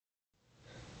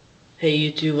Hey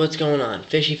YouTube, what's going on?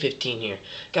 Fishy15 here.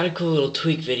 Got a cool little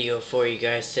tweak video for you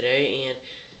guys today, and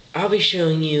I'll be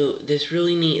showing you this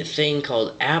really neat thing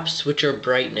called App Switcher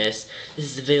Brightness. This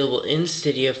is available in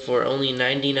Cydia for only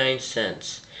 99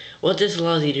 cents. What this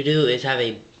allows you to do is have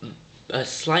a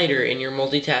slider in your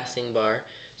multitasking bar,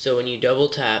 so when you double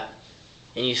tap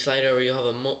and you slide over,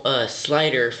 you'll have a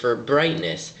slider for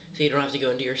brightness, so you don't have to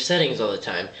go into your settings all the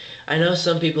time. I know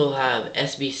some people have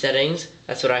SB settings.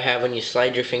 That's what I have when you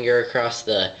slide your finger across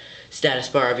the status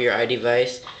bar of your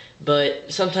iDevice, but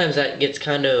sometimes that gets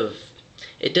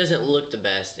it doesn't look the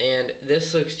best, and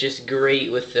this looks just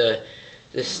great with the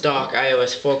stock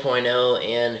iOS 4.0,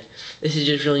 and this is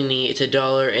just really neat. It's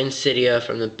 $1 in Cydia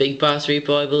from the Big Boss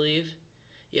repo, I believe.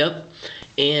 Yep.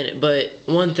 But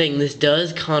one thing, this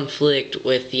does conflict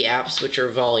with the app switcher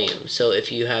volume. So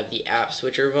if you have the app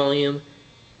switcher volume,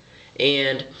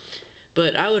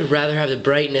 but I would rather have the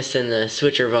brightness than the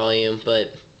switcher volume.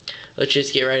 But let's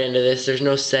just get right into this. There's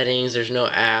no settings, there's no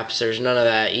apps, there's none of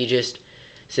that. You just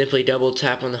simply double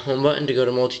tap on the home button to go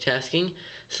to multitasking,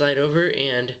 slide over,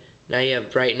 and now you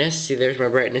have brightness. See, there's my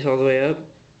brightness all the way up,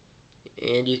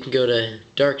 and you can go to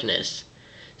darkness.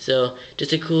 So,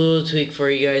 just a cool little tweak for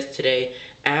you guys today.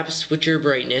 App Switcher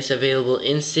Brightness available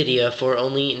in Cydia for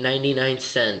only 99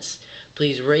 cents.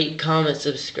 Please rate, comment,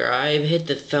 subscribe, hit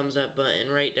the thumbs up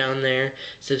button right down there,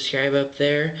 subscribe up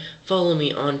there, follow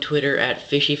me on Twitter at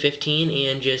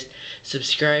Fishy15, and just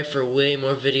subscribe for way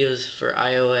more videos for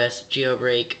iOS,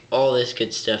 jailbreak, all this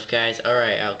good stuff, guys.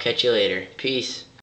 Alright, I'll catch you later. Peace.